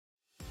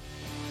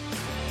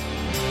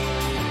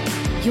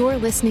You're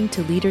listening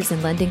to Leaders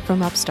in Lending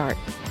from Upstart,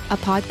 a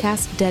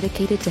podcast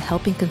dedicated to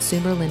helping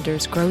consumer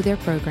lenders grow their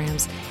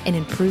programs and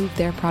improve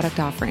their product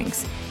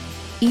offerings.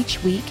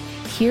 Each week,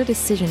 hear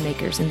decision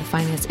makers in the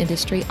finance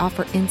industry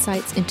offer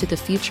insights into the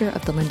future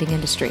of the lending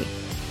industry,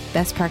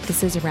 best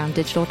practices around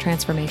digital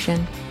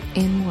transformation,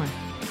 and more.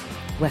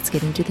 Let's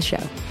get into the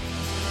show.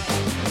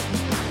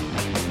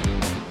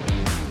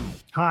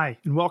 Hi,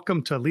 and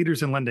welcome to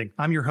Leaders in Lending.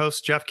 I'm your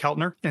host, Jeff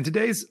Keltner, and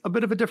today's a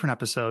bit of a different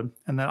episode,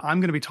 and that I'm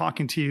going to be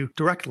talking to you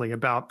directly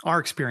about our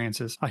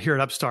experiences here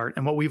at Upstart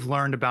and what we've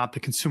learned about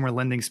the consumer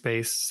lending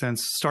space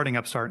since starting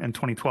Upstart in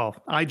 2012.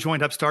 I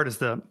joined Upstart as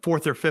the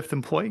fourth or fifth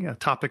employee, a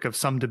topic of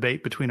some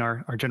debate between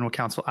our general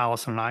counsel,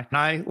 Allison, and I. And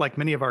I, like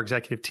many of our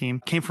executive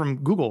team, came from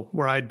Google,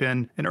 where I'd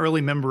been an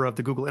early member of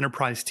the Google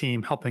Enterprise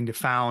team, helping to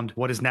found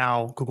what is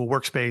now Google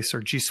Workspace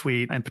or G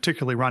Suite, and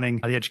particularly running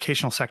the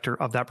educational sector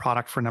of that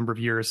product for a number of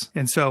years.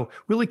 And so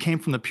really came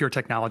from the pure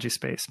technology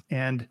space.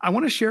 And I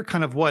want to share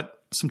kind of what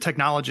some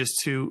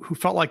technologists who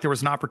felt like there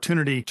was an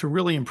opportunity to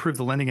really improve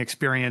the lending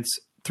experience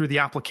through the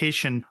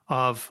application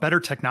of better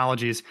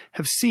technologies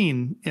have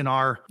seen in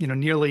our,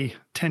 nearly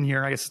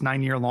 10-year, I guess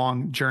 9-year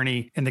long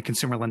journey in the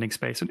consumer lending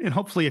space. And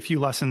hopefully a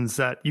few lessons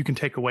that you can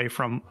take away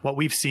from what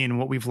we've seen and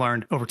what we've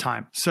learned over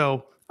time.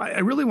 So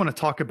I really want to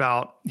talk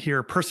about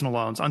here personal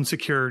loans,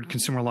 unsecured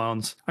consumer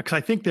loans, because I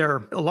think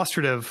they're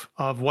illustrative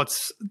of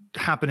what's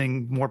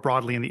happening more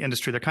broadly in the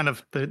industry. They're kind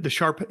of the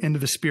sharp end of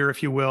the spear,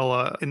 if you will,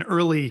 an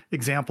early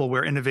example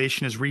where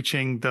innovation is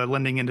reaching the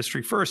lending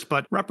industry first,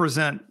 but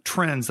represent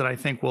trends that I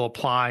think will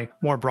apply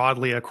more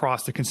broadly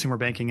across the consumer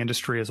banking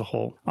industry as a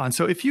whole. And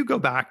so if you go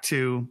back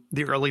to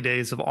the early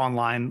days of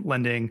online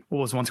lending, what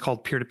was once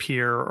called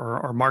peer-to-peer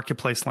or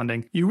marketplace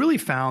lending, you really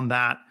found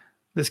that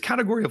this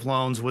category of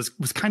loans was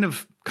kind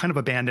of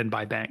abandoned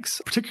by banks,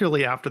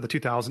 particularly after the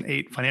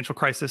 2008 financial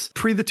crisis.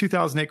 Pre the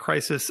 2008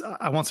 crisis,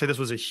 I won't say this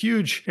was a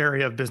huge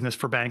area of business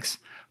for banks,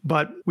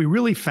 but we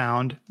really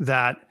found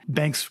that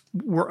banks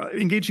were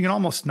engaging in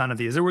almost none of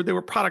these. There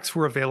were products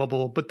were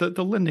available, but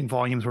the lending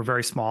volumes were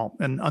very small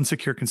and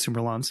unsecured consumer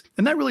loans.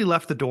 And that really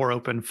left the door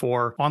open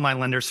for online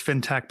lenders,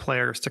 fintech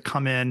players to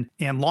come in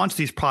and launch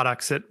these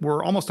products that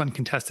were almost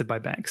uncontested by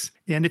banks.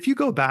 And if you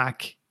go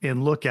back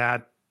and look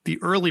at the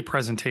early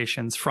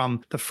presentations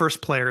from the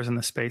first players in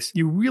the space,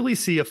 you really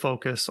see a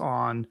focus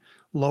on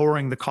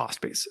lowering the cost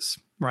basis,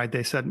 right?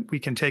 They said we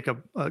can take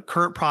a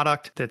current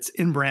product that's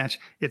in branch.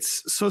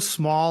 It's so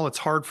small, it's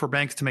hard for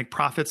banks to make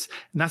profits.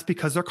 And that's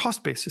because their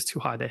cost base is too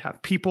high. They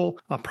have people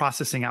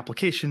processing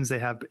applications. They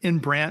have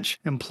in-branch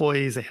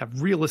employees. They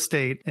have real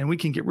estate. And we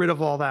can get rid of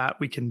all that.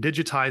 We can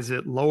digitize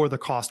it, lower the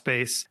cost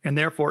base. And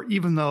therefore,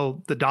 even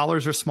though the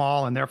dollars are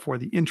small and therefore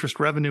the interest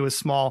revenue is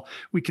small,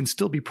 we can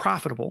still be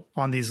profitable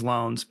on these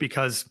loans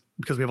because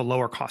we have a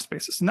lower cost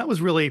basis. And that was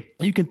really,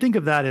 you can think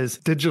of that as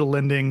digital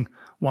lending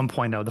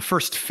 1.0. The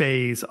first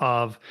phase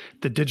of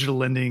the digital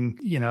lending,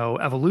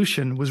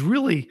 evolution was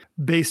really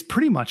based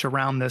pretty much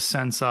around this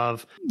sense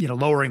of,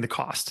 lowering the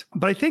cost.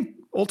 But I think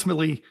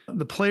ultimately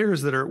the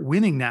players that are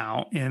winning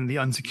now in the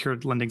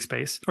unsecured lending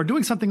space are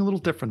doing something a little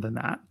different than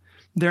that.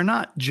 They're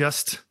not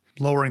just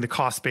lowering the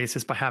cost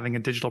basis by having a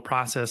digital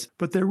process,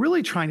 but they're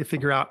really trying to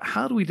figure out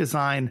how do we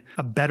design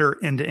a better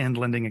end-to-end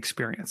lending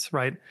experience,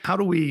 right? How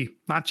do we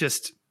not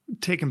just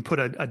take and put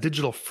a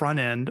digital front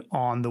end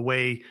on the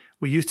way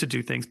we used to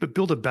do things, but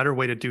build a better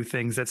way to do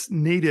things that's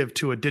native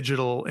to a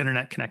digital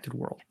internet connected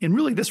world. And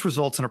really this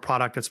results in a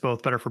product that's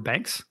both better for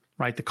banks,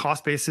 right? The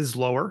cost base is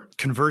lower,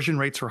 conversion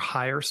rates are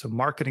higher, so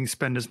marketing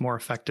spend is more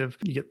effective.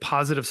 You get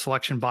positive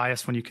selection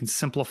bias when you can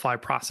simplify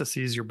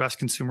processes. Your best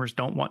consumers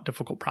don't want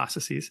difficult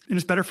processes. And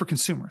it's better for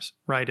consumers,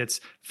 right?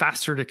 It's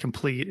faster to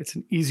complete. It's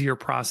an easier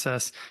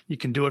process. You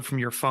can do it from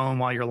your phone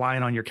while you're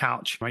lying on your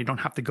couch, right? You don't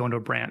have to go into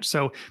a branch.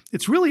 So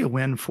it's really a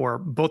win for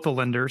both the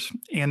lenders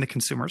and the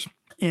consumers.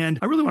 And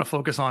I really want to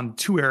focus on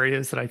two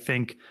areas that I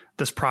think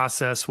this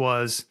process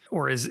was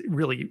or is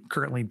really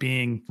currently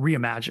being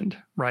reimagined,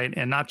 right?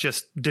 And not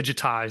just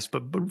digitized,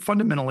 but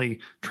fundamentally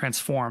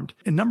transformed.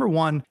 And number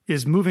one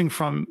is moving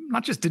from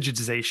not just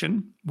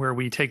digitization, where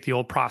we take the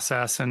old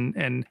process and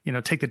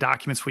take the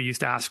documents we used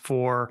to ask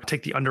for,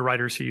 take the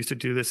underwriters who used to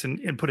do this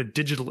and put a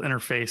digital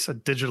interface, a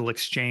digital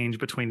exchange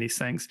between these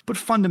things, but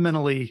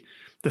fundamentally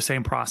the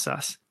same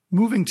process.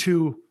 Moving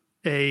to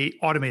a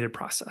automated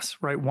process,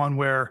 right? One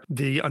where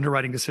the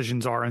underwriting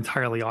decisions are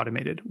entirely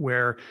automated,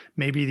 where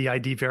maybe the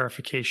ID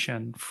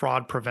verification,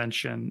 fraud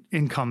prevention,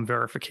 income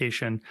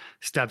verification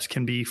steps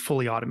can be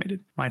fully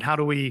automated, right? How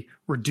do we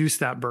reduce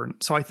that burden?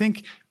 So I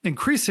think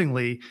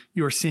increasingly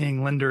you're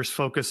seeing lenders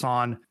focus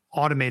on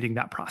automating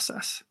that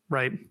process,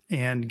 right?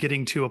 And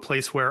getting to a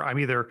place where I'm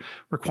either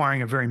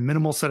requiring a very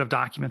minimal set of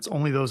documents,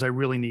 only those I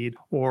really need,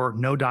 or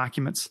no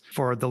documents.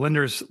 For the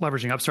lenders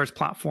leveraging Upstart's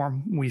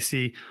platform, we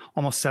see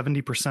almost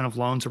 70% of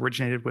loans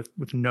originated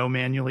with no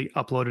manually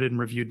uploaded and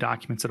reviewed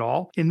documents at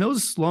all. And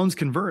those loans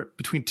convert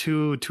between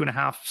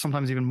 2.5,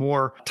 sometimes even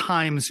more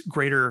times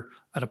greater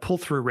at a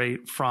pull-through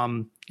rate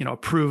from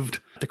approved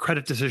the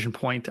credit decision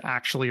point to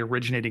actually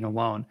originating a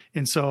loan.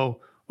 And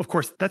so Of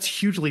course, that's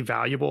hugely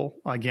valuable.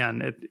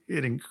 Again,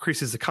 it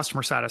increases the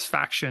customer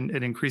satisfaction.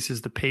 It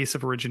increases the pace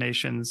of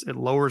originations. It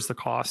lowers the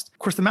cost. Of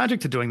course, the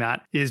magic to doing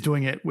that is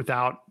doing it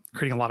without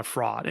creating a lot of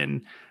fraud.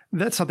 And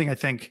that's something I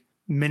think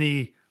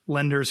many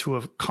lenders who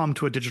have come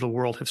to a digital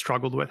world have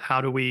struggled with. How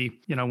do we,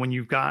 when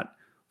you've got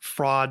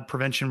fraud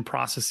prevention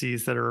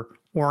processes that are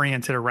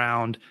oriented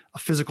around a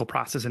physical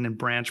process and a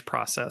branch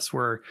process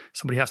where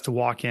somebody has to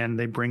walk in,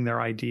 they bring their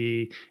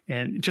ID,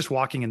 and just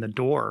walking in the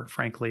door,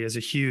 frankly, is a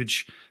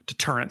huge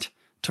deterrent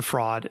to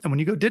fraud. And when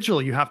you go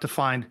digital, you have to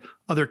find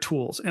other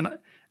tools. And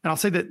I'll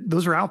say that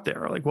those are out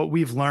there. Like, what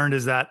we've learned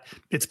is that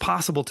it's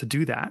possible to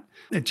do that.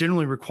 It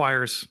generally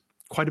requires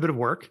quite a bit of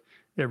work.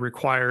 It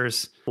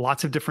requires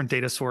lots of different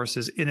data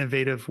sources,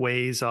 innovative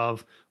ways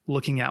of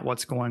looking at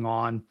what's going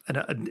on,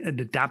 an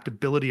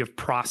adaptability of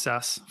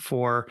process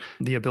for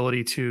the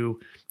ability to,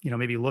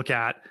 maybe look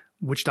at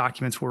which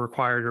documents were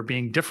required or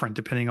being different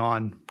depending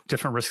on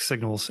different risk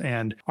signals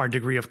and our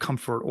degree of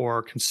comfort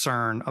or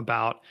concern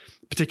about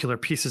particular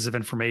pieces of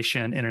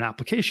information in an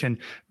application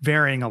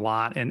varying a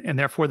lot, and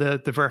therefore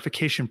the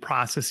verification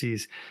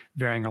processes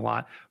varying a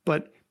lot.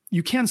 But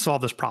you can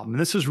solve this problem.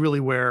 And this is really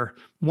where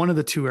one of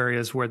the two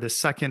areas where the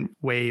second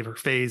wave or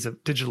phase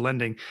of digital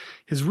lending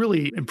has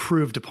really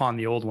improved upon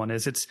the old one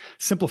is it's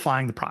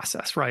simplifying the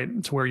process, right?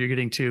 It's where you're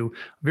getting to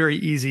very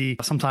easy,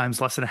 sometimes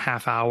less than a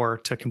half hour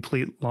to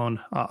complete loan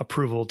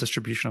approval,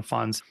 distribution of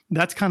funds.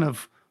 That's kind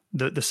of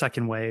the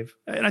second wave.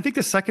 And I think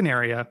the second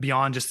area,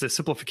 beyond just the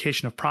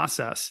simplification of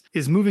process,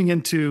 is moving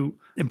into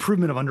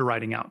improvement of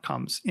underwriting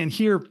outcomes. And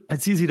here,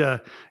 it's easy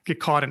to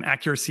get caught in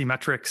accuracy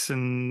metrics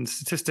and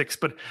statistics,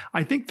 but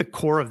I think the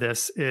core of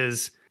this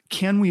is,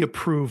 can we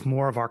approve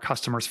more of our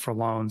customers for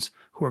loans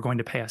who are going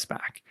to pay us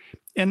back?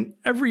 And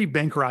every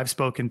banker I've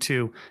spoken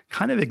to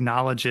kind of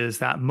acknowledges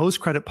that most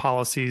credit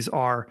policies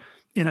are,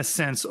 in a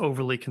sense,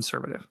 overly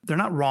conservative. They're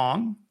not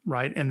wrong,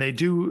 right? And they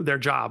do their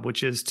job,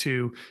 which is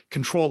to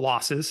control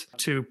losses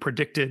to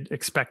predicted,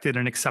 expected,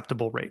 and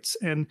acceptable rates.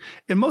 And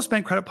most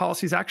bank credit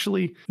policies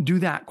actually do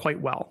that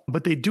quite well,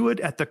 but they do it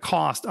at the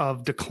cost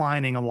of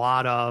declining a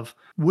lot of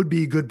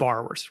would-be good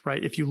borrowers,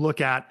 right? If you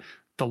look at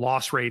the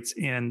loss rates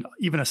in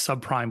even a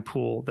subprime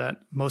pool that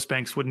most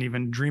banks wouldn't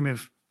even dream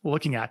of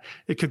looking at,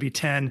 it could be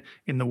 10,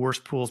 in the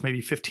worst pools,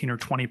 maybe 15 or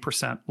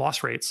 20%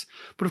 loss rates.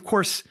 But of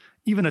course,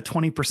 even a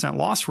 20%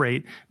 loss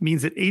rate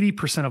means that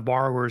 80% of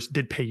borrowers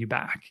did pay you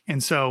back.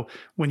 And so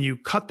when you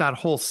cut that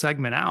whole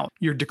segment out,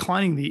 you're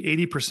declining the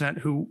 80%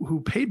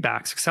 who paid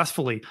back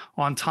successfully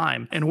on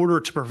time in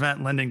order to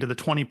prevent lending to the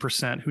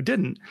 20% who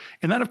didn't.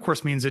 And that, of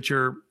course, means that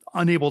you're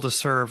unable to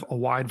serve a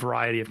wide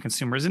variety of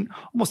consumers. And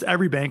almost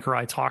every banker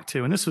I talk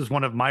to, and this was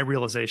one of my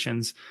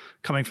realizations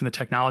coming from the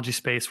technology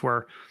space,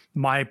 where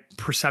my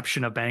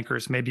perception of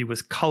bankers maybe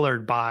was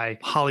colored by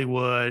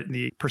Hollywood,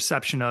 the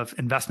perception of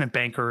investment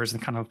bankers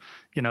and kind of,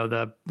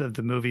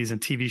 the movies and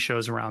TV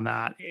shows around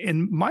that.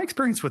 And my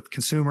experience with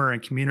consumer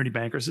and community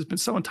bankers has been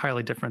so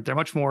entirely different. They're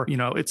much more,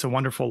 It's a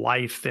Wonderful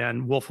Life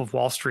than Wolf of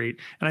Wall Street.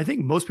 And I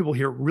think most people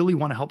here really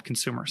want to help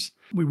consumers.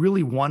 We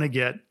really want to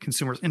get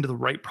consumers into the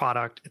right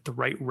product at the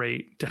right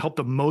rate to help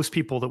the most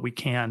people that we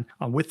can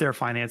with their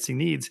financing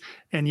needs.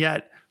 And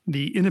yet,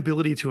 the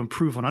inability to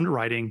improve on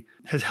underwriting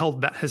has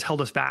held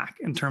us back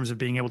in terms of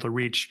being able to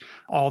reach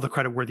all the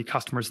creditworthy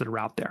customers that are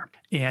out there.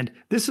 And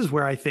this is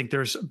where I think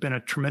there's been a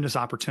tremendous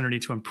opportunity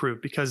to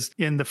improve, because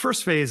in the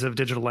first phase of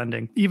digital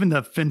lending, even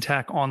the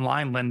fintech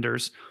online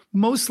lenders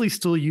mostly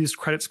still used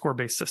credit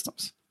score-based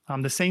systems.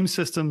 The same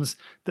systems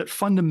that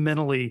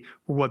fundamentally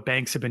were what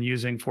banks have been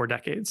using for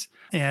decades.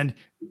 And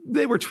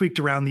they were tweaked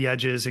around the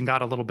edges and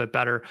got a little bit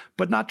better,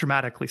 but not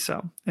dramatically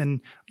so.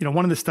 And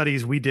one of the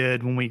studies we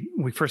did when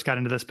we first got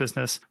into this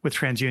business with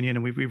TransUnion,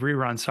 and we've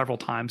rerun several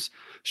times,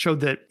 showed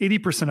that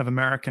 80% of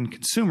American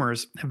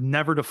consumers have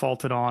never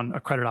defaulted on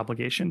a credit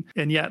obligation.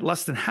 And yet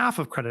less than half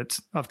of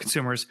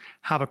consumers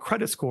have a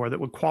credit score that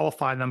would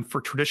qualify them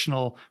for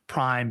traditional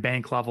prime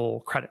bank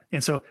level credit.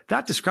 And so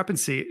that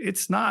discrepancy,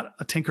 it's not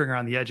a tinkering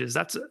around the edges.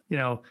 That's,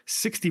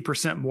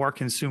 60% more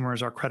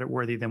consumers are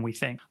creditworthy than we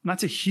think. And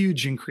that's a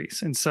huge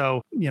increase. And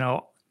so,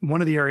 one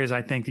of the areas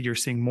I think that you're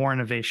seeing more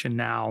innovation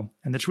now,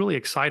 and that's really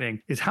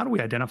exciting, is how do we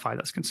identify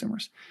those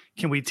consumers?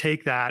 Can we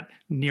take that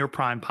near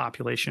prime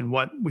population,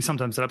 what we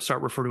sometimes at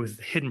Upstart refer to as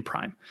the hidden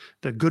prime,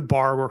 the good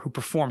borrower who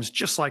performs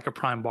just like a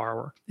prime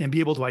borrower, and be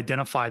able to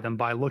identify them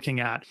by looking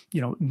at,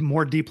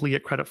 more deeply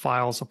at credit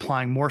files,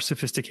 applying more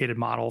sophisticated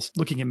models,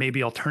 looking at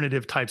maybe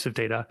alternative types of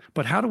data.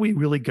 But how do we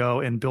really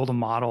go and build a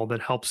model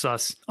that helps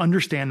us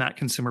understand that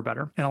consumer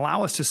better and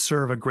allow us to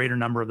serve a greater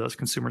number of those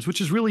consumers, which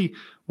is really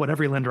what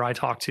every lender I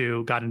talk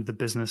to got into the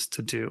business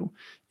to do,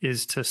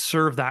 is to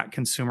serve that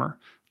consumer,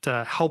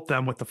 to help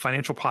them with the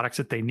financial products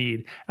that they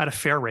need at a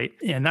fair rate.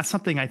 And that's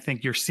something I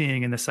think you're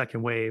seeing in the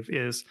second wave,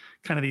 is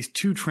kind of these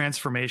two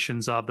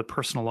transformations of the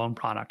personal loan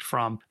product,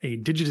 from a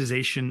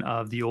digitization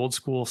of the old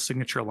school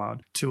signature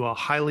loan to a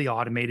highly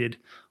automated,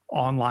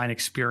 online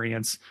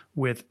experience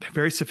with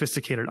very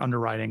sophisticated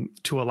underwriting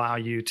to allow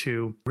you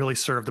to really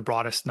serve the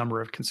broadest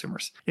number of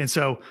consumers. And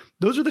so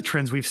those are the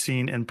trends we've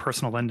seen in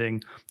personal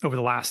lending over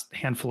the last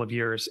handful of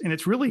years. And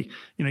it's really,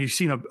 you've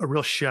seen a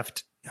real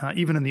shift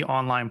even in the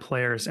online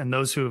players and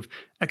those who have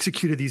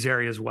executed these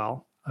areas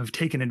well, have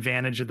taken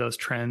advantage of those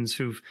trends,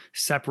 who've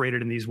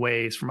separated in these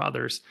ways from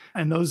others,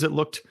 and those that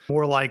looked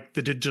more like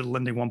the digital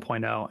lending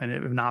 1.0 and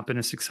have not been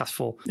as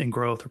successful in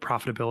growth or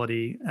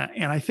profitability.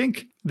 And I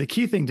think the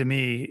key thing to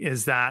me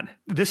is that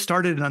this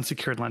started in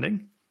unsecured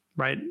lending,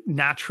 right?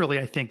 Naturally,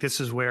 I think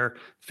this is where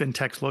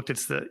fintechs looked.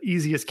 It's the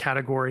easiest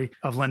category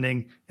of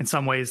lending. In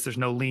some ways, there's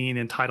no lien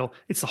in title.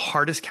 It's the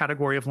hardest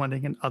category of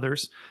lending in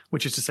others,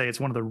 which is to say it's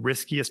one of the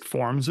riskiest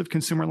forms of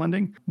consumer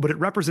lending, but it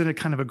represented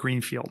kind of a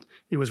greenfield.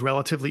 It was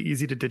relatively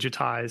easy to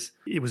digitize.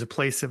 It was a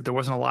place there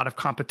wasn't a lot of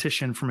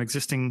competition from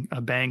existing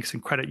banks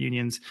and credit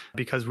unions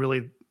because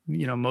really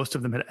most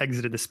of them had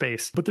exited the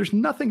space. But there's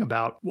nothing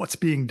about what's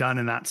being done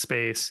in that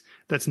space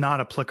that's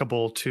not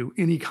applicable to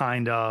any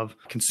kind of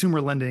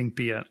consumer lending,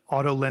 be it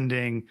auto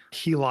lending,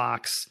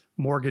 HELOCs,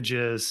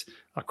 mortgages,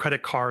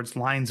 credit cards,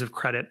 lines of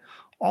credit.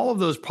 All of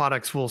those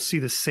products will see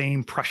the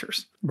same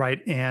pressures,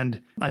 right?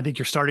 And I think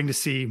you're starting to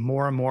see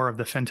more and more of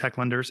the fintech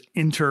lenders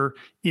enter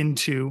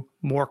into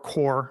more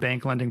core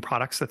bank lending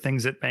products, the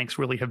things that banks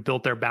really have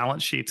built their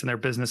balance sheets and their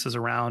businesses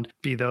around,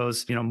 be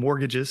those,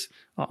 mortgages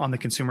on the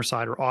consumer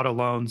side or auto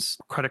loans,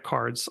 credit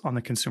cards on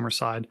the consumer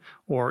side,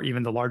 or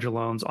even the larger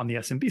loans on the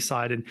SMB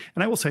side. And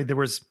I will say there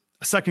was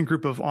a second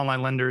group of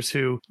online lenders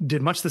who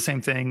did much the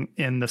same thing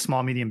in the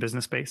small, medium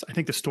business space. I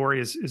think the story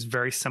is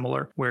very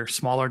similar, where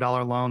smaller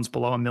dollar loans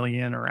below $1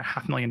 million or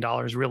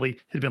 $500,000 really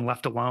had been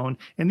left alone.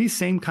 And these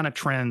same kind of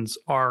trends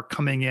are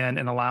coming in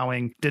and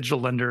allowing digital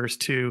lenders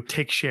to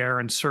take share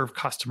and serve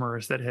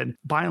customers that had,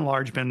 by and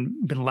large, been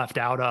left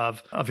out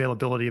of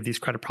availability of these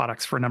credit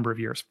products for a number of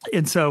years.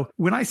 And so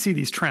when I see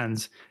these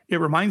trends,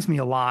 it reminds me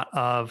a lot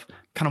of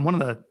kind of one of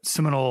the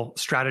seminal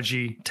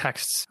strategy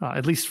texts,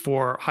 at least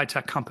for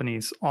high-tech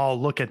companies. All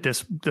look at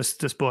this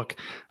book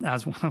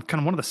as kind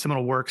of one of the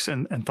seminal works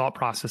and thought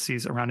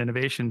processes around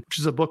innovation, which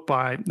is a book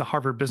by the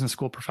Harvard Business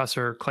School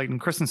professor Clayton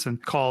Christensen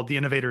called The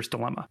Innovator's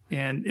Dilemma.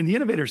 And in The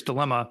Innovator's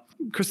Dilemma,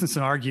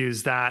 Christensen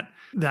argues that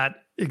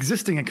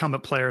existing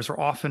incumbent players are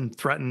often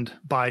threatened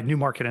by new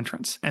market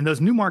entrants. And those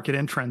new market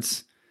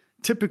entrants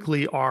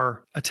typically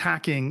are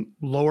attacking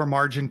lower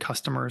margin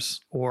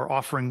customers or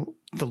offering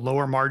the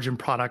lower margin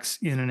products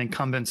in an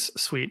incumbent's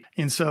suite.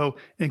 And so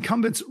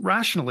incumbents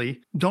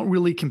rationally don't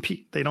really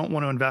compete. They don't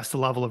want to invest a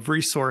level of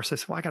resource. They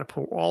say, well, I got to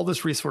put all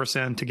this resource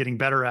into getting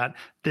better at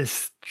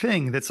this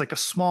thing that's like a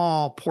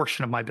small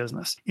portion of my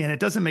business. And it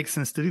doesn't make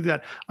sense to do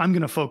that. I'm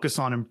going to focus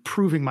on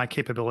improving my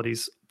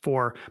capabilities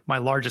for my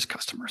largest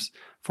customers,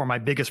 for my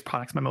biggest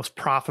products, my most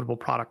profitable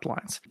product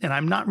lines. And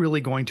I'm not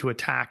really going to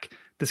attack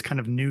this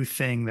kind of new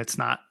thing that's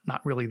not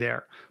really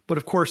there. But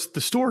of course, the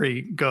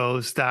story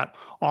goes that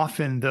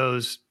often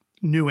those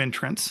new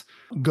entrants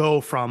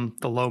go from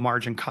the low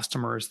margin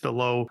customers, the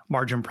low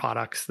margin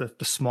products, the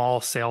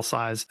small sale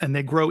size, and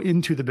they grow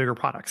into the bigger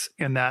products.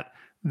 And that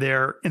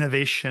their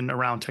innovation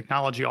around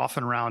technology,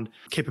 often around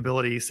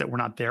capabilities that were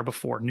not there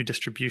before, new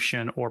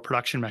distribution or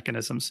production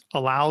mechanisms,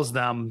 allows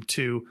them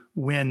to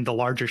win the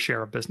larger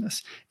share of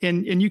business.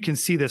 And you can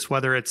see this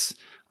whether it's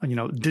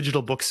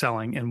digital book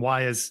selling, and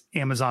why is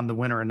Amazon the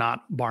winner and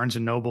not Barnes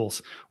and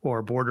Nobles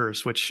or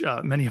Borders, which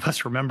many of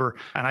us remember.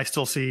 And I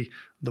still see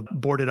the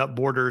boarded up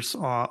Borders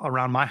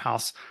around my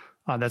house.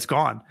 That's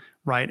gone,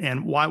 right?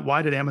 And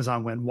why did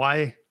Amazon win?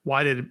 Why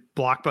did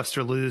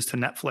Blockbuster lose to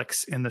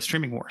Netflix in the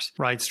streaming wars,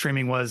 right?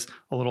 Streaming was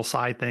a little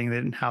side thing.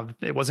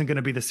 It wasn't going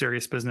to be the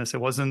serious business. It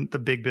wasn't the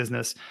big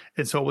business.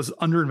 And so it was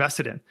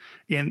underinvested in.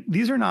 And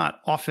these are not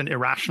often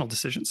irrational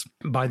decisions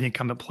by the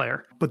incumbent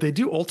player, but they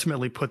do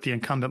ultimately put the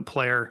incumbent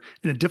player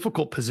in a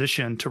difficult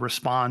position to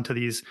respond to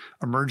these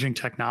emerging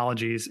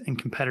technologies and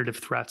competitive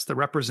threats that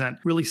represent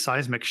really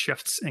seismic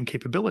shifts in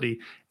capability.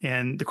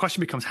 And the question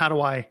becomes, how do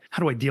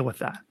I deal with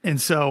that?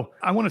 And so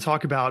I want to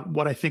talk about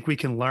what I think we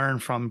can learn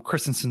from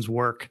Christensen's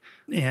work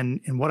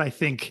and what I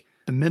think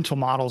the mental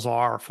models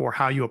are for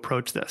how you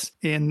approach this.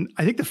 And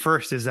I think the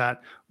first is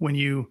that when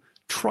you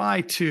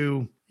try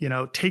to,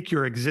 take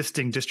your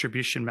existing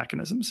distribution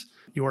mechanisms,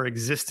 your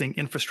existing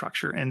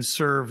infrastructure, and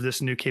serve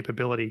this new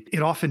capability,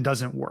 it often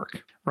doesn't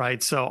work,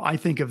 right? So I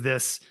think of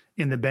this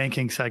in the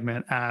banking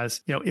segment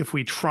as, if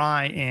we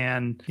try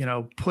and,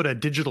 put a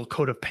digital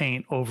coat of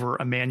paint over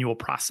a manual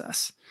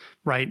process,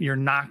 right? You're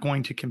not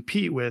going to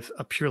compete with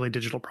a purely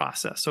digital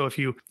process. So if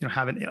you,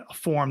 have a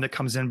form that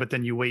comes in, but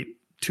then you wait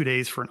 2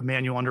 days for a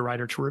manual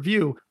underwriter to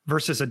review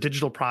versus a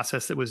digital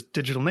process that was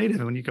digital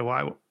native, and you go,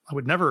 I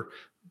would never,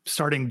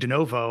 starting de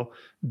novo,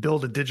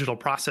 build a digital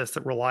process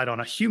that relied on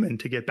a human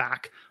to get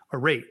back a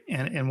rate.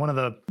 And one of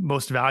the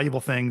most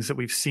valuable things that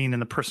we've seen in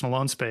the personal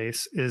loan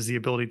space is the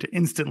ability to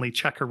instantly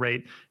check a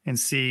rate and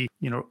see,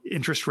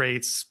 interest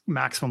rates,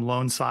 maximum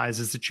loan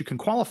sizes that you can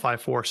qualify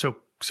for. So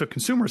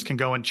consumers can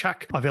go and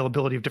check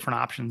availability of different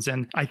options.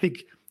 And I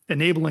think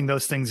enabling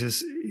those things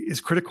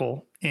is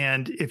critical.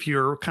 And if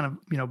you're kind of,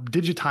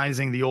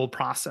 digitizing the old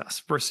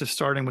process versus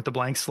starting with the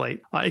blank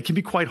slate, it can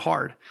be quite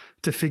hard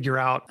to figure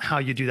out how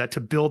you do that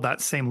to build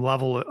that same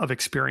level of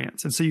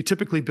experience. And so you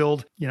typically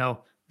build,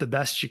 the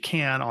best you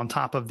can on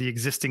top of the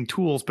existing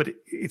tools, but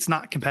it's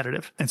not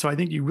competitive. And so I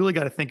think you really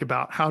got to think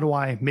about, how do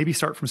I maybe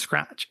start from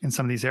scratch in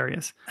some of these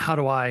areas? How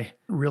do I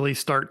really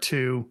start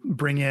to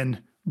bring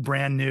in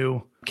brand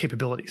new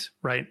capabilities,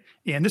 right?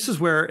 And this is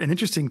where an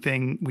interesting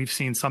thing we've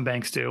seen some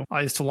banks do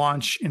is to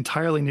launch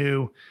entirely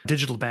new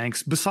digital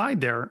banks beside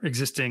their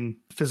existing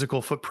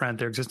physical footprint,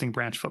 their existing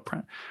branch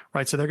footprint,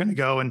 right? So they're going to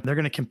go and they're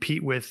going to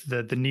compete with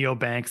the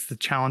neobanks, the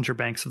challenger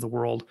banks of the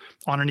world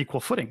on an equal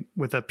footing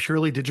with a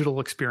purely digital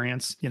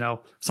experience.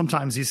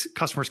 Sometimes these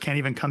customers can't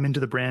even come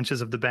into the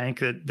branches of the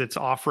bank that's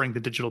offering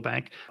the digital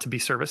bank to be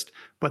serviced,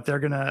 but they're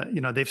going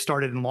to, they've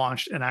started and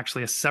launched and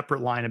actually a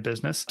separate line of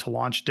business to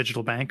launch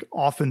digital bank.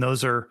 Often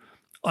those are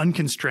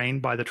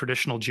unconstrained by the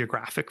traditional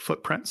geographic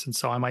footprints. And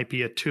so I might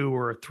be a 2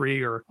 or a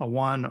 3 or a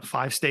 1, a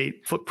 5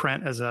 state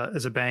footprint as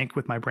a bank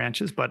with my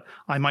branches, but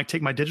I might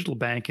take my digital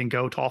bank and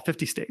go to all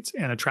 50 states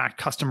and attract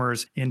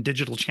customers in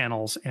digital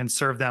channels and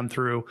serve them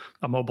through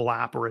a mobile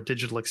app or a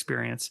digital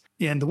experience.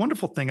 And the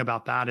wonderful thing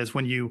about that is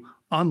when you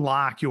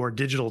unlock your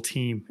digital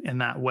team in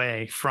that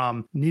way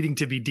from needing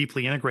to be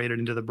deeply integrated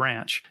into the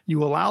branch,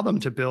 you allow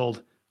them to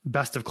build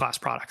best of class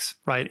products,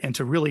 right? And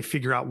to really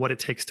figure out what it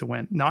takes to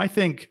win. Now, I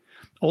think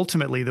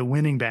ultimately the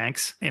winning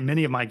banks, and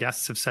many of my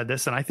guests have said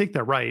this, and I think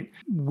they're right,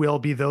 will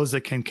be those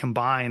that can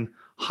combine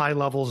high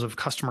levels of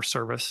customer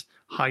service,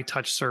 high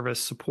touch service,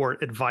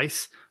 support,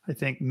 advice. I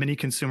think many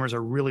consumers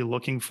are really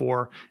looking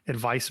for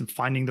advice and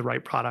finding the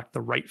right product,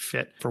 the right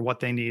fit for what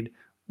they need,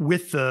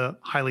 with the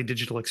highly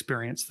digital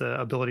experience, the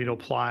ability to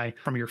apply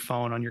from your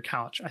phone on your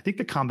couch. I think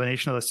the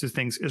combination of those two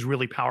things is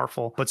really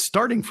powerful, but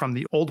starting from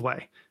the old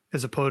way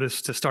as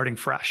opposed to starting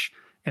fresh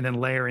and then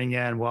layering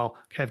in, well,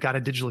 okay, I've got a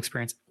digital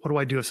experience. What do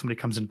I do if somebody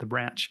comes into the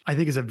branch? I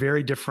think is a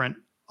very different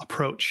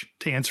approach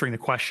to answering the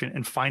question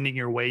and finding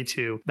your way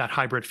to that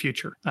hybrid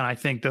future. And I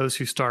think those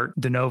who start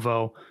de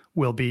novo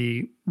will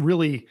be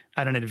really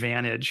at an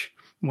advantage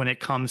when it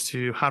comes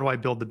to, how do I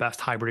build the best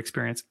hybrid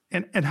experience?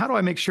 And how do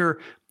I make sure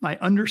I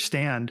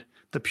understand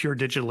the pure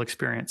digital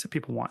experience that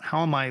people want?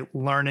 How am I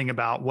learning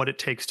about what it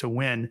takes to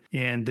win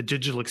in the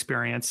digital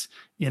experience,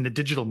 in the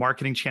digital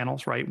marketing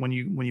channels, right? When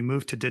you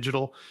move to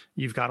digital,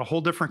 you've got a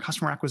whole different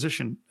customer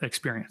acquisition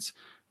experience,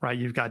 right?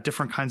 You've got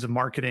different kinds of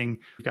marketing,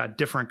 you've got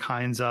different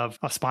kinds of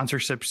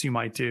sponsorships you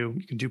might do.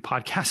 You can do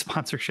podcast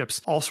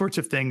sponsorships, all sorts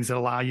of things that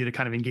allow you to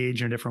kind of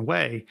engage in a different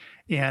way.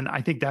 And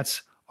I think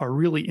that's a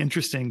really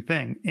interesting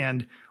thing.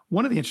 And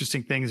one of the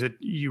interesting things that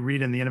you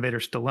read in The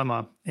Innovator's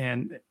Dilemma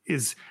and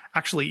is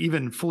actually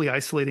even fully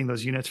isolating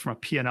those units from a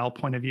P&L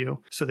point of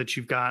view so that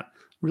you've got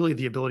really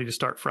the ability to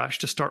start fresh,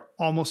 to start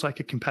almost like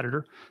a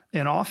competitor.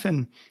 And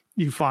often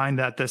you find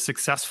that the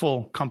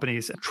successful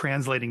companies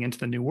translating into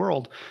the new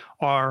world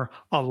are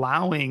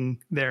allowing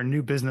their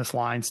new business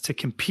lines to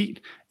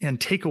compete and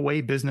take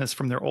away business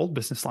from their old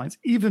business lines,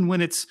 even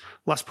when it's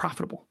less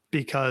profitable,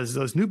 because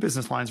those new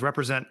business lines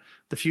represent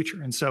the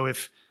future. And so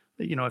if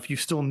you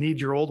still need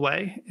your old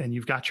way and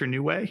you've got your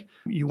new way,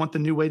 you want the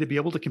new way to be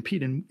able to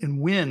compete and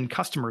win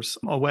customers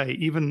away,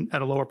 even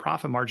at a lower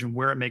profit margin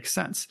where it makes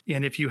sense.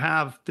 And if you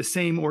have the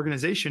same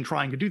organization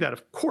trying to do that,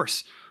 of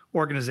course,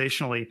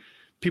 organizationally,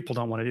 people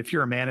don't want it. If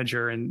you're a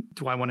manager and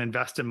do I want to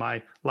invest in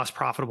my less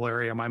profitable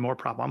area or my more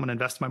profitable, I'm going to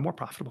invest in my more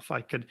profitable. If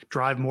I could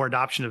drive more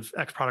adoption of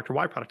X product or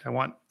Y product, I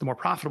want the more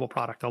profitable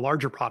product, a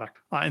larger product.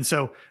 And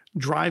so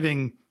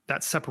driving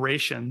that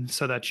separation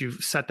so that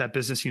you've set that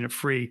business unit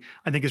free,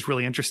 I think is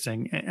really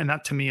interesting. And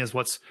that to me is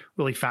what's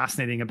really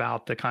fascinating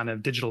about the kind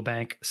of digital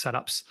bank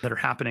setups that are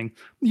happening.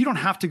 You don't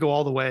have to go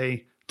all the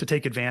way to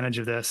take advantage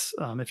of this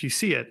if you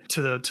see it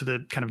to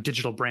the kind of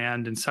digital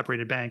brand and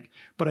separated bank.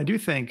 But I do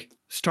think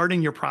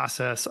starting your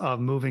process of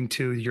moving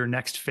to your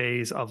next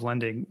phase of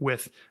lending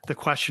with the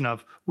question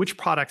of which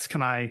products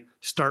can I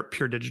start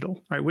pure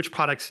digital, right? Which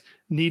products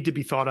need to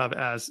be thought of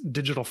as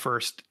digital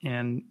first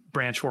and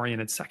branch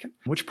oriented second?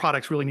 Which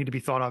products really need to be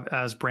thought of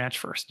as branch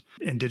first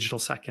and digital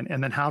second?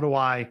 And then how do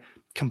I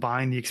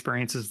combine the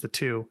experiences of the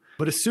two?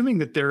 But assuming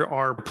that there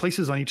are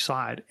places on each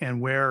side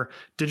and where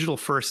digital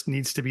first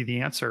needs to be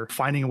the answer,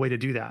 finding a way to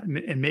do that.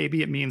 And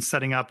maybe it means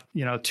setting up,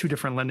 2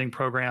 different lending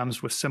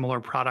programs with similar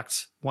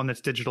products, one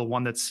that's digital,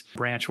 one that's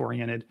branch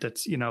oriented,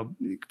 that's,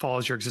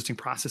 follows your existing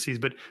processes,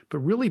 but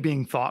really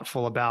being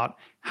thoughtful about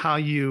how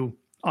you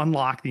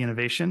unlock the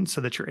innovation so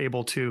that you're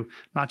able to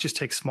not just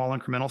take small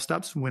incremental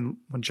steps when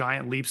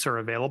giant leaps are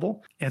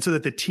available, and so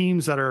that the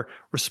teams that are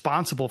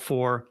responsible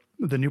for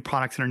the new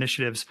products and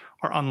initiatives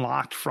are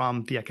unlocked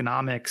from the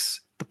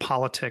economics, the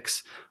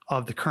politics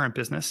of the current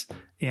business,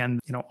 and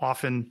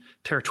often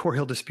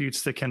territorial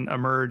disputes that can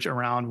emerge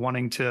around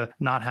wanting to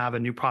not have a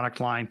new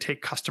product line,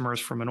 take customers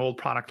from an old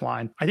product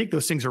line. I think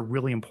those things are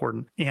really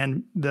important.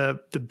 And the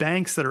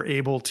banks that are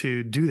able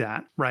to do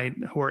that, right,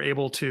 who are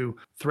able to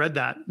thread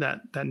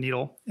that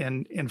needle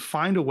and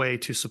find a way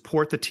to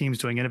support the teams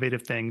doing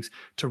innovative things,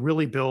 to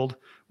really build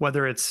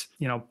whether it's,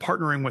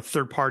 partnering with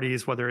third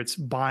parties, whether it's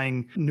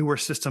buying newer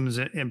systems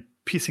and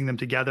piecing them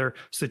together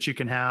so that you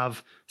can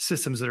have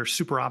systems that are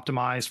super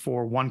optimized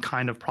for one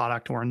kind of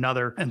product or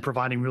another, and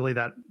providing really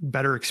that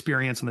better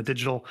experience on the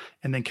digital,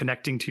 and then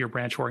connecting to your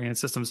branch-oriented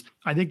systems.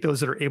 I think those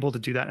that are able to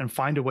do that and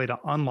find a way to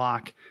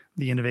unlock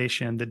the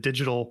innovation, the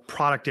digital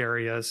product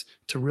areas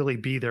to really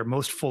be their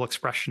most full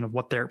expression of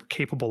what they're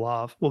capable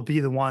of, will be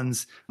the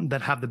ones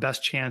that have the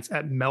best chance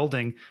at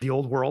melding the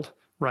old world,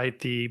 right?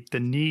 The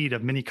need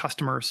of many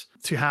customers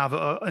to have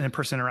an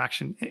in-person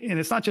interaction. And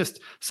it's not just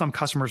some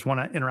customers want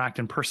to interact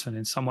in person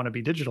and some want to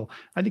be digital.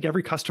 I think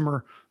every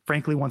customer,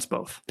 frankly, wants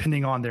both,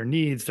 depending on their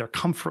needs, their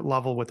comfort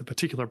level with a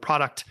particular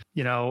product.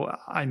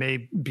 I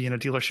may be in a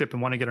dealership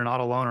and want to get an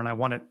auto loan, and I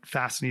want it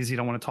fast and easy. I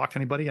don't want to talk to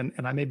anybody. And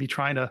I may be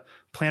trying to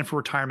plan for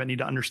retirement, need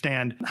to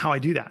understand how I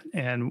do that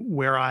and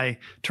where I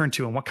turn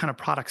to and what kind of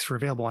products are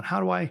available and how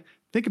do I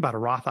think about a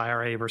Roth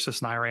IRA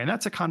versus an IRA. And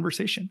that's a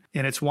conversation.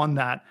 And it's one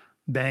that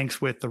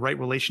banks with the right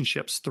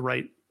relationships, the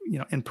right,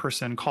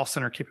 in-person call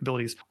center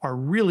capabilities are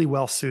really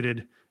well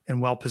suited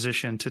and well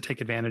positioned to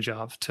take advantage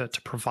of, to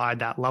provide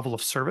that level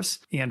of service,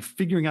 and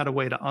figuring out a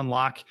way to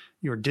unlock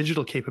your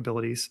digital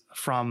capabilities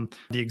from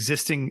the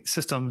existing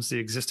systems, the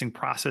existing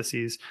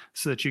processes,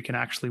 so that you can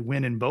actually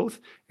win in both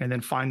and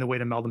then find the way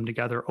to meld them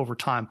together over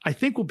time, I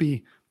think will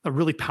be a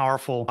really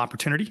powerful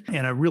opportunity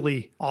and a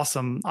really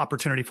awesome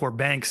opportunity for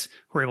banks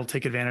who are able to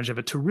take advantage of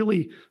it to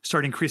really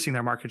start increasing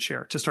their market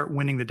share, to start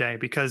winning the day.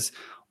 Because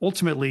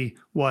ultimately,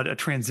 what a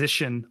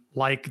transition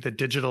like the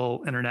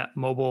digital internet,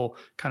 mobile,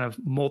 kind of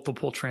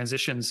multiple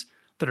transitions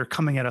that are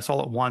coming at us all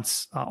at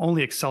once,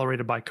 only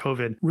accelerated by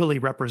COVID, really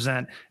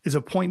represent is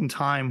a point in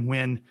time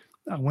when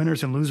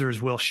winners and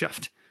losers will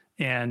shift.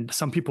 And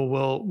some people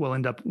will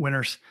end up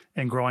winners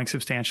and growing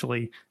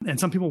substantially, and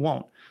some people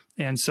won't.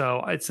 And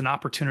so it's an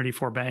opportunity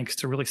for banks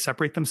to really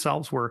separate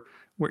themselves. We're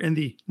in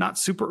the not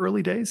super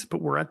early days,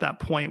 but we're at that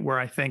point where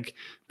I think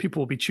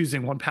people will be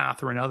choosing one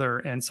path or another.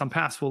 And some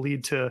paths will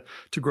lead to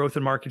growth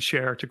in market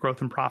share, to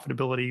growth in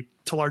profitability,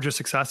 to larger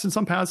success. And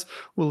some paths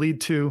will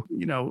lead to,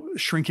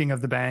 shrinking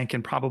of the bank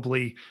and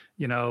probably,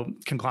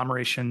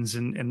 conglomerations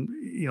and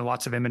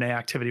lots of M&A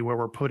activity where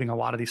we're putting a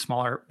lot of these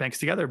smaller banks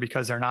together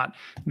because they're not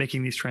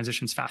making these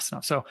transitions fast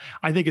enough. So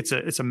I think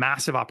it's a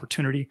massive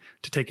opportunity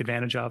to take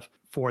advantage of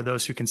for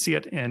those who can see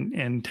it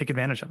and take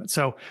advantage of it.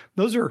 So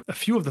those are a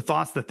few of the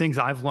thoughts, the things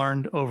I've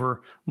learned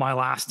over my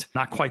last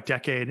not quite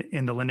decade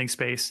in the lending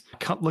space,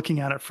 looking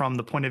at it from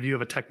the point of view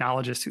of a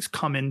technologist who's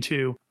come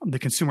into the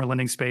consumer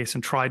lending space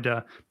and tried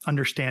to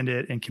understand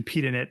it and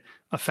compete in it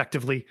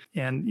effectively.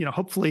 And,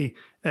 hopefully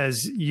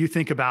as you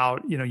think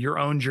about, your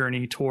own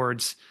journey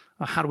towards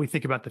how do we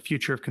think about the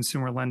future of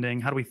consumer lending?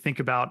 How do we think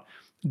about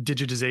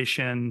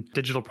digitization,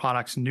 digital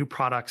products, new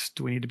products?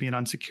 Do we need to be an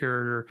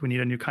unsecured, or do we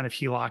need a new kind of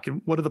HELOC?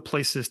 And what are the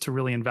places to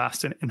really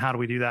invest in, and how do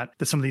we do that?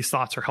 That some of these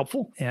thoughts are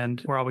helpful,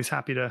 and we're always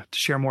happy to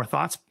share more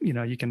thoughts.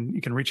 You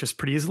can reach us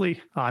pretty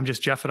easily. I'm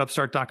just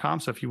jeff@upstart.com.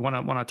 So if you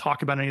want to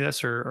talk about any of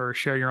this or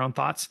share your own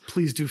thoughts,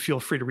 please do feel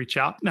free to reach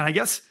out. And I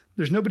guess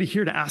there's nobody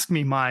here to ask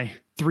me my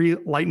 3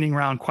 lightning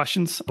round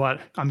questions,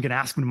 but I'm going to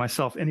ask them to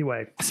myself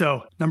anyway.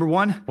 So number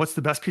 1, what's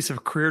the best piece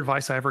of career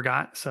advice I ever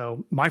got?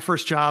 So my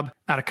first job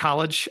out of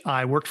college,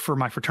 I worked for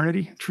my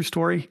fraternity, true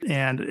story.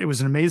 And it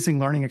was an amazing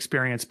learning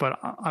experience. But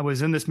I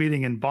was in this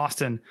meeting in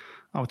Boston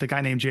with a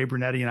guy named Jay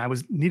Brunetti, and I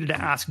needed to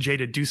ask Jay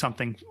to do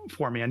something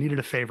for me. I needed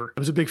a favor. It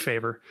was a big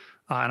favor.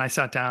 And I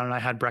sat down and I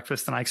had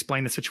breakfast and I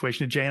explained the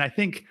situation to Jay. And I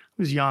think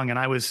I was young and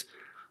I was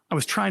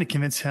trying to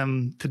convince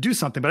him to do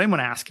something, but I didn't want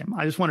to ask him.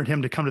 I just wanted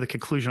him to come to the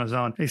conclusion on his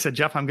own. He said,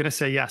 Jeff, I'm going to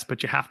say yes,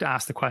 but you have to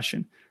ask the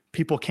question.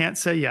 People can't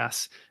say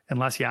yes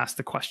unless you ask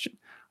the question.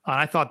 And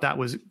I thought that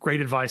was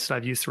great advice that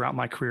I've used throughout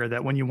my career,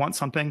 that when you want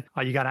something,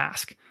 you got to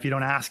ask. If you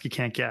don't ask, you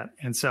can't get.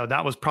 And so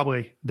that was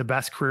probably the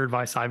best career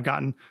advice I've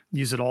gotten.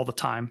 Use it all the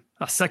time.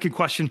 Second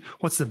question,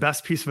 what's the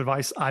best piece of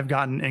advice I've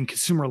gotten in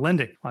consumer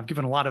lending? I've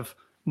given a lot of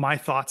my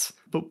thoughts,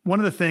 but one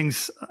of the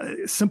things,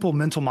 simple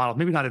mental model,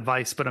 maybe not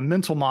advice, but a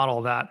mental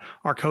model that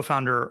our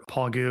co-founder,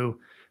 Paul Gu,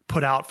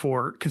 put out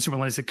for consumer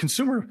lending is that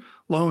consumer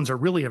loans are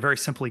really a very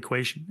simple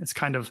equation. It's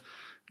kind of,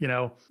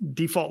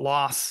 default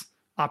loss,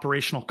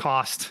 operational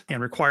cost,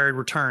 and required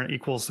return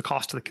equals the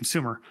cost to the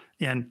consumer,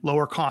 and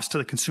lower cost to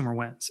the consumer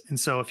wins. And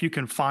so if you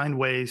can find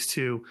ways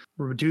to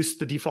reduce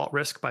the default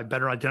risk by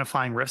better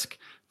identifying risk,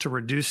 to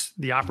reduce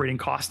the operating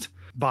cost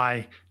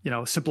by,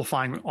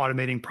 simplifying,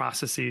 automating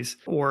processes,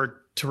 or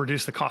to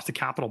reduce the cost of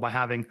capital by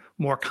having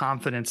more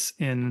confidence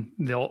in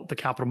the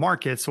capital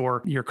markets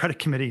or your credit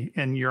committee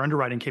and your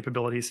underwriting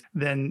capabilities,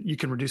 then you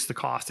can reduce the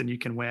cost and you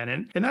can win.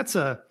 And it's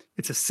a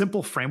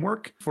simple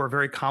framework for a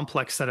very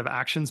complex set of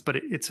actions, but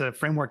it's a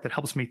framework that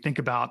helps me think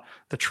about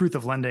the truth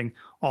of lending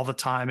all the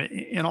time,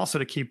 and also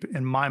to keep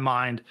in my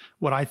mind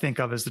what I think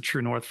of as the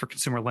true north for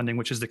consumer lending,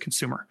 which is the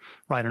consumer,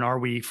 right? And are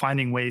we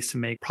finding ways to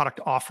make product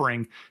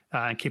offering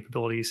and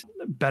capabilities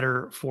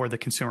better for the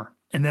consumer?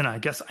 And then I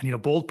guess I need a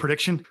bold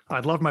prediction.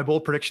 I'd love my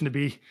bold prediction to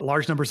be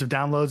large numbers of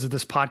downloads of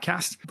this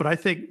podcast. But I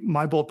think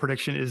my bold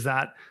prediction is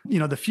that,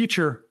 the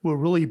future will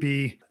really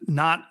be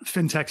not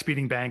fintechs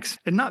beating banks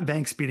and not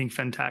banks beating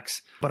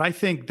fintechs. But I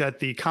think that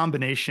the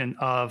combination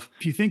of,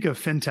 if you think of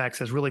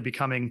fintechs as really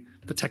becoming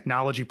the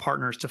technology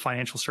partners to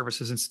financial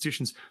services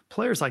institutions,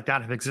 players like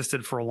that have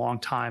existed for a long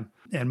time.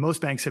 And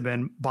most banks have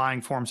been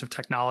buying forms of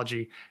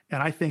technology.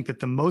 And I think that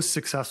the most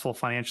successful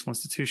financial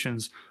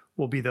institutions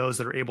will be those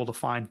that are able to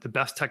find the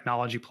best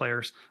technology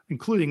players,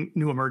 including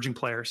new emerging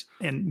players,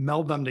 and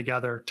meld them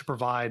together to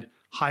provide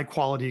high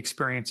quality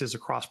experiences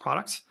across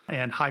products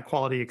and high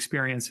quality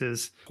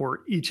experiences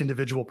for each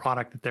individual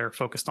product that they're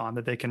focused on,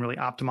 that they can really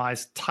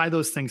optimize, tie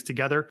those things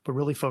together, but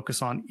really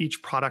focus on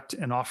each product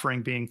and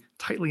offering being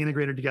tightly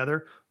integrated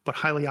together, but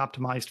highly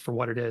optimized for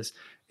what it is.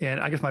 And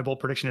I guess my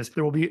bold prediction is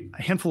there will be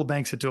a handful of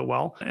banks that do it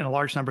well and a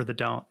large number that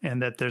don't, and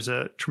that there's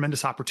a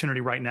tremendous opportunity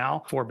right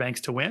now for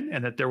banks to win,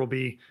 and that there will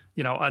be,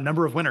 a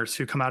number of winners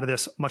who come out of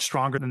this much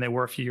stronger than they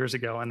were a few years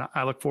ago. And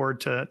I look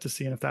forward to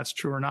seeing if that's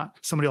true or not.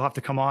 Somebody will have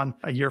to come on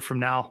a year from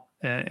now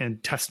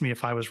and test me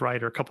if I was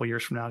right, or a couple of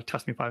years from now to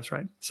test me if I was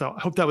right. So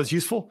I hope that was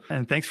useful,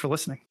 and thanks for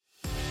listening.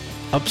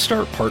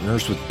 Upstart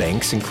partners with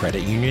banks and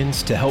credit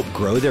unions to help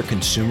grow their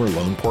consumer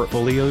loan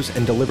portfolios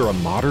and deliver a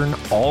modern,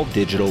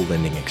 all-digital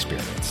lending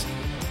experience.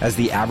 As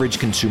the average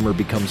consumer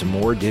becomes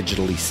more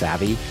digitally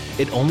savvy,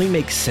 it only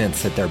makes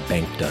sense that their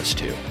bank does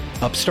too.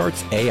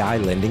 Upstart's AI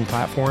lending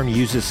platform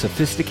uses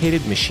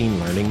sophisticated machine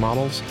learning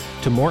models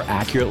to more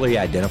accurately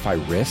identify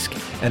risk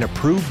and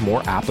approve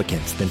more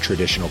applicants than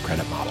traditional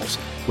credit models,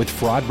 with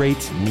fraud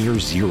rates near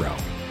zero.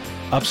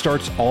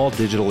 Upstart's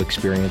all-digital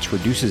experience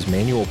reduces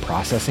manual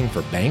processing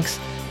for banks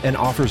and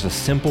offers a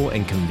simple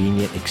and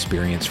convenient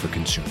experience for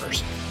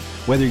consumers.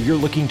 Whether you're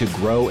looking to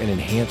grow and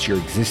enhance your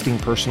existing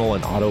personal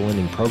and auto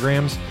lending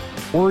programs,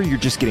 or you're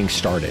just getting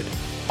started,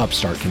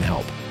 Upstart can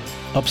help.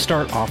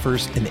 Upstart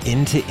offers an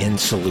end-to-end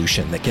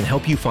solution that can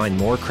help you find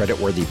more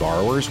creditworthy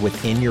borrowers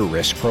within your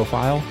risk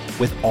profile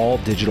with all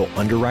digital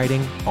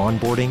underwriting,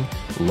 onboarding,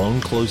 loan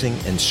closing,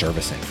 and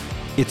servicing.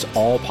 It's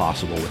all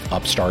possible with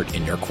Upstart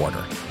in your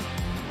quarter.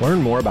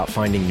 Learn more about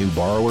finding new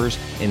borrowers,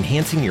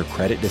 enhancing your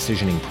credit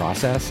decisioning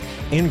process,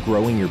 and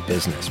growing your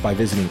business by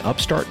visiting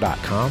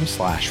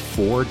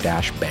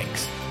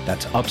upstart.com/4-banks.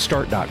 That's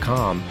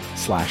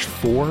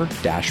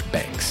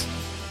upstart.com/4-banks.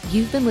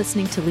 You've been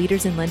listening to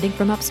Leaders in Lending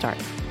from Upstart.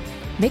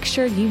 Make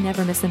sure you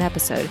never miss an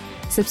episode.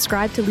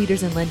 Subscribe to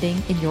Leaders in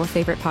Lending in your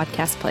favorite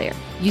podcast player.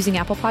 Using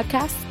Apple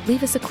Podcasts,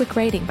 leave us a quick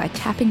rating by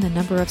tapping the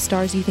number of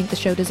stars you think the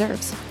show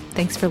deserves.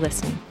 Thanks for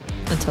listening.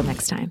 Until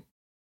next time.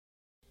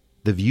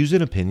 The views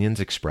and opinions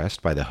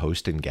expressed by the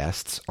host and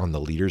guests on the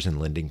Leaders in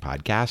Lending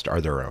podcast are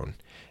their own,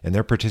 and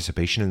their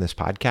participation in this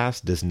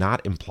podcast does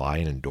not imply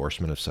an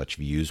endorsement of such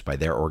views by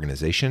their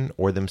organization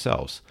or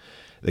themselves.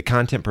 The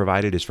content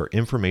provided is for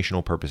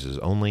informational purposes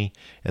only,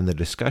 and the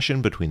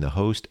discussion between the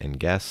host and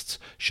guests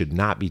should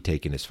not be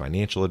taken as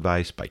financial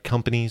advice by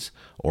companies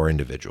or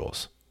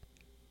individuals.